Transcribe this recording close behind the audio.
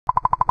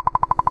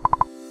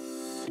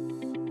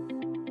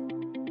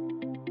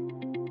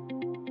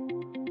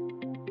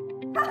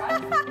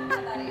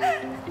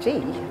Gee,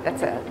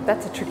 that's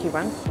a tricky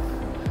one.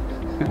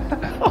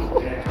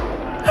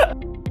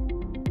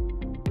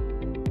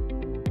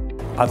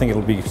 I think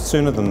it'll be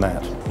sooner than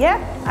that. Yeah,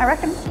 I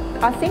reckon.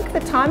 I think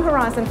the time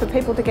horizon for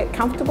people to get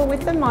comfortable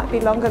with them might be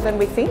longer than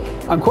we think.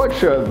 I'm quite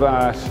sure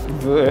that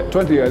the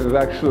 20 years is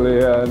actually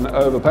an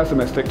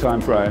over-pessimistic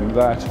time frame,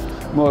 that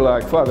more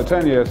like 5 or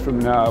 10 years from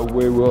now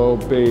we will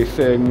be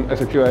seeing a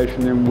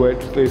situation in which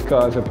these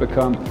cars have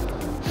become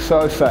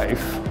so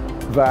safe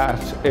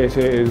that it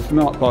is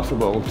not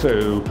possible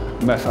to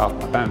mess up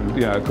and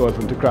cause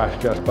them to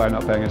crash just by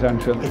not paying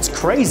attention. It's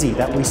crazy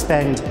that we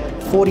spend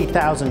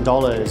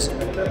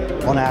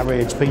 $40,000 on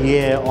average per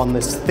year on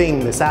this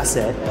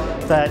asset,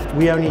 that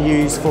we only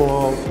use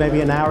for maybe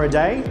an hour a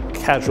day.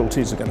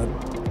 Casualties are going to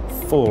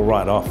fall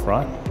right off,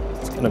 right?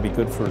 It's going to be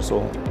good for us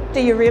all. Do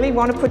you really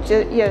want to put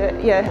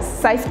your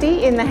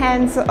safety in the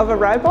hands of a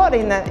robot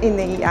and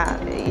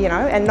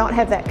not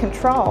have that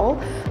control?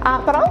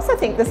 But I also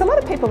think there's a lot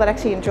of people that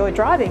actually enjoy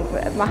driving.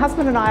 My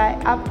husband and I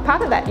are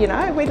part of that.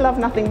 We love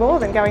nothing more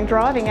than going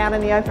driving out in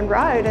the open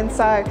road, and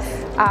so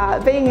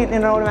being in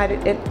an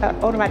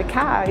automated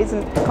car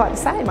isn't quite the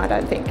same, I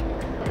don't think.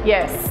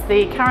 Yes,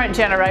 the current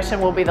generation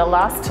will be the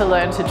last to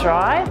learn to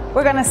drive.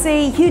 We're going to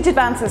see huge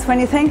advances. When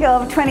you think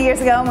of 20 years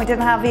ago and we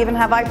didn't even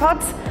have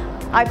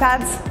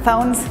iPads,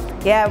 phones,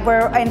 yeah,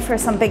 we're in for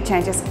some big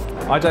changes.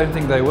 I don't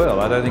think they will.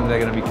 I don't think they're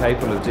going to be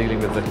capable of dealing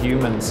with the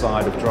human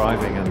side of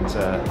driving and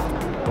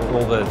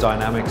all the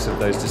dynamics of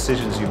those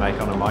decisions you make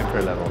on a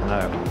micro level,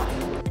 no.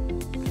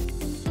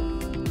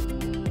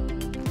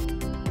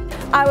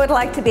 I would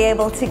like to be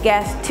able to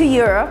get to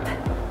Europe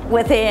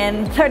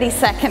within 30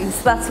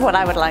 seconds. That's what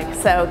I would like.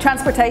 So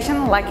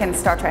transportation, like in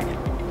Star Trek.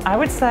 I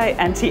would say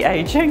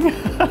anti-aging.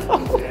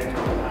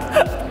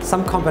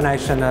 Some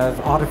combination of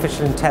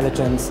artificial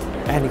intelligence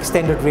and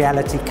extended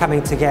reality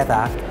coming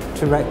together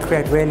to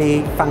create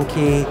really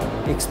funky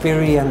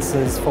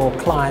experiences for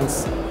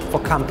clients, for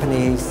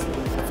companies,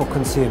 for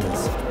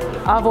consumers.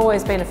 I've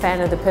always been a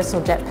fan of the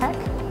personal jetpac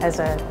as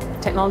a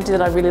technology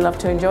that I really love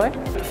to enjoy.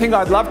 The thing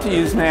I'd love to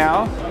use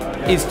now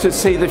is to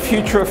see the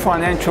future of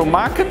financial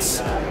markets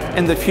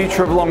and the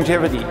future of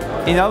longevity.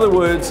 In other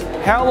words,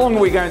 how long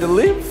are we going to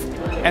live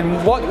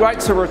and what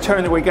rates of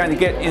return are we going to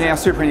get in our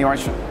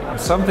superannuation?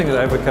 Something that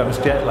overcomes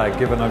jet lag,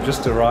 given I've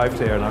just arrived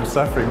here and I'm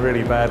suffering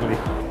really badly.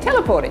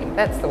 Teleporting,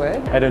 that's the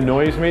word. It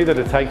annoys me that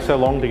it takes so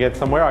long to get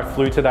somewhere. I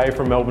flew today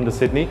from Melbourne to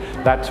Sydney.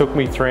 That took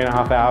me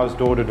 3.5 hours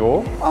door to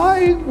door.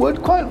 I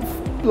would quite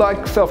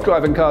like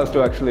self-driving cars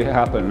to actually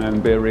happen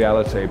and be a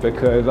reality,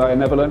 because I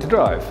never learned to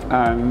drive,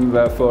 and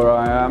therefore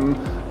I am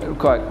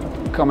quite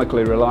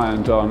comically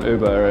reliant on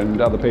Uber and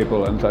other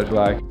people and such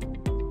like.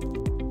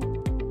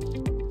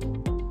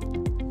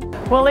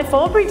 Well, if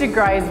Aubrey de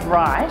Grey's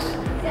right,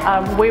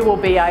 we will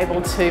be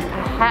able to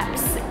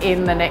perhaps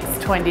in the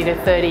next 20 to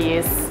 30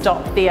 years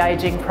stop the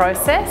ageing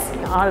process.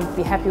 I'd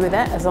be happy with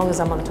that as long as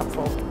I'm on the top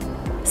floor.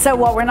 So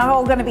what, we're not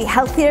all going to be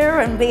healthier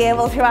and be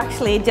able to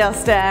actually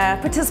just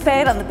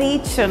participate on the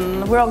beach,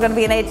 and we're all going to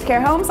be in aged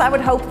care homes? I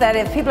would hope that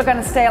if people are going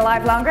to stay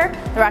alive longer,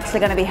 they're actually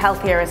going to be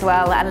healthier as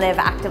well and live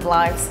active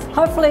lives.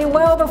 Hopefully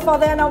well before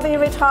then I'll be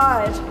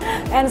retired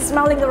and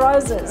smelling the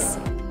roses.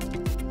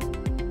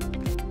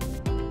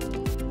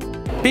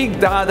 Big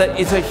data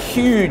is a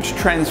huge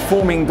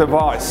transforming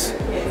device.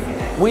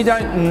 We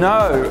don't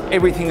know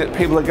everything that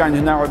people are going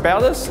to know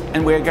about us,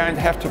 and we're going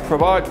to have to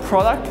provide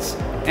products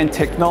and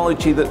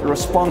technology that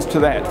responds to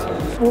that.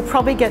 We'll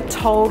probably get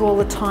told all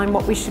the time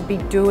what we should be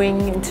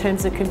doing in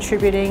terms of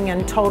contributing,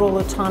 and told all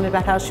the time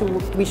about how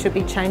we should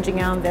be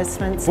changing our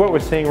investments. What we're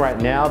seeing right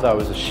now though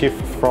is a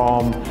shift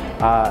from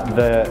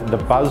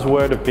the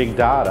buzzword of big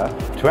data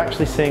to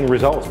actually seeing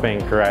results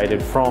being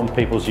created from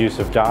people's use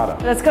of data.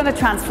 It's going to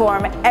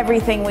transform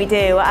everything we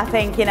do. I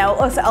think,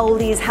 us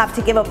oldies have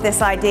to give up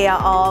this idea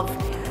of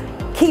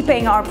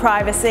keeping our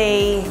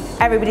privacy.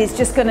 Everybody's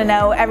just going to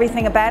know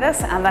everything about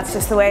us, and that's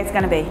just the way it's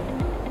going to be.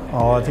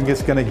 Oh, I think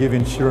it's going to give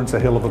insurance a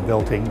hell of a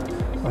belting.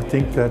 I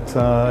think that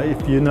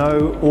if you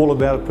know all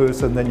about a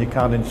person, then you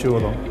can't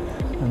insure them.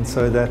 And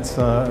so that's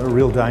a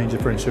real danger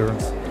for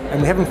insurance.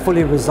 And we haven't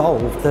fully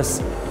resolved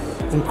this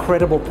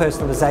incredible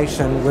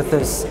personalisation with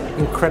this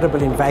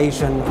incredible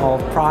invasion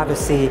of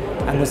privacy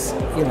and this,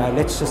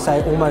 let's just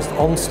say almost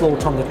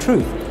onslaught on the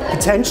truth.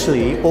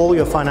 Potentially all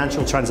your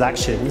financial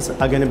transactions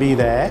are going to be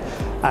there,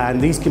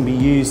 and these can be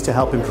used to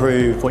help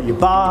improve what you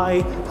buy,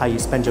 how you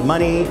spend your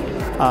money.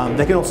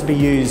 They can also be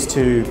used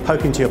to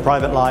poke into your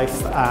private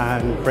life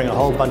and bring a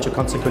whole bunch of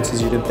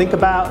consequences you didn't think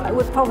about. It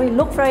would probably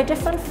look very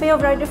different, feel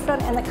very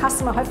different, and the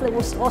customer hopefully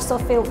will also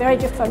feel very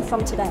different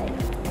from today.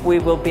 We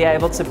will be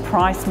able to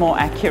price more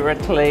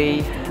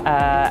accurately,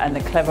 and the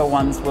clever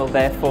ones will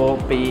therefore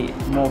be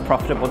more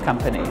profitable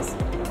companies.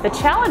 The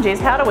challenge is,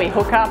 how do we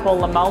hook up all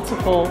the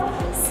multiple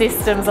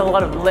systems, a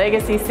lot of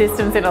legacy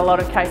systems in a lot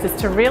of cases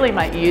to really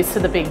make use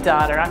of the big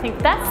data. And I think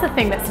that's the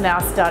thing that's now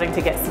starting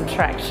to get some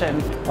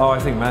traction. Oh, I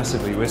think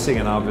massively. We're seeing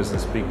in our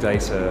business big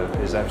data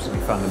is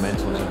absolutely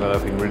fundamental to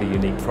developing really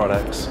unique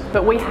products.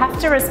 But we have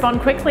to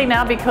respond quickly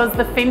now because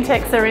the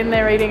fintechs are in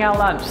there eating our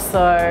lunch.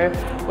 So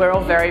we're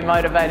all very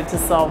motivated to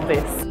solve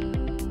this.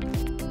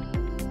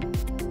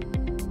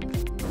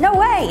 No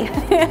way!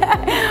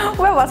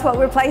 Robots won't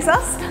replace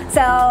us.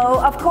 So,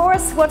 of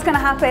course, what's going to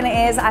happen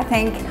is, I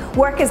think,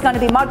 work is going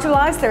to be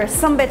modularized. There are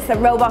some bits that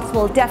robots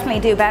will definitely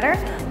do better,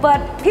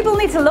 but people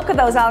need to look at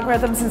those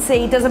algorithms and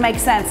see, does it make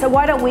sense? So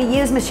why don't we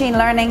use machine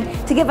learning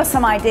to give us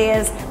some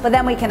ideas, but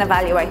then we can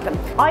evaluate them.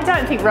 I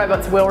don't think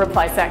robots will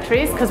replace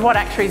actuaries, because what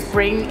actuaries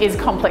bring is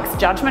complex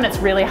judgment. It's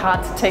really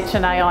hard to teach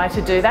an AI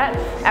to do that,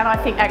 and I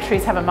think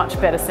actuaries have a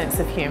much better sense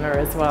of humour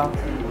as well.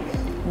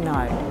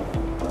 No.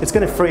 It's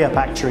going to free up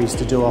actuaries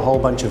to do a whole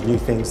bunch of new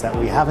things that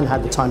we haven't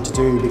had the time to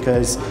do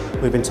because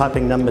we've been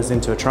typing numbers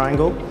into a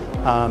triangle.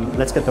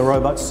 Let's get the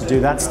robots to do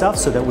that stuff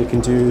so that we can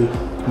do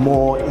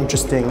more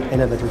interesting,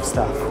 innovative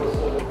stuff.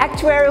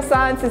 Actuarial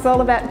science is all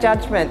about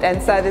judgment,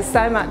 and so there's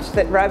so much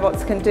that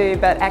robots can do,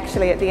 but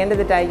actually at the end of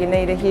the day you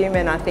need a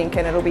human, I think,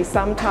 and it'll be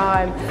some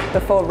time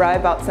before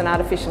robots and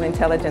artificial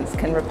intelligence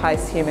can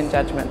replace human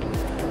judgment.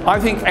 I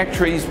think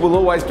actuaries will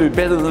always do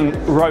better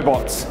than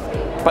robots,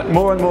 but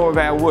more and more of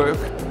our work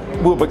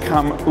will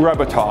become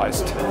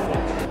robotised.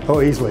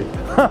 Oh, easily.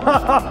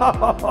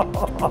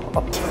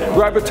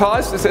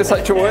 Robotised, is there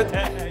such a word?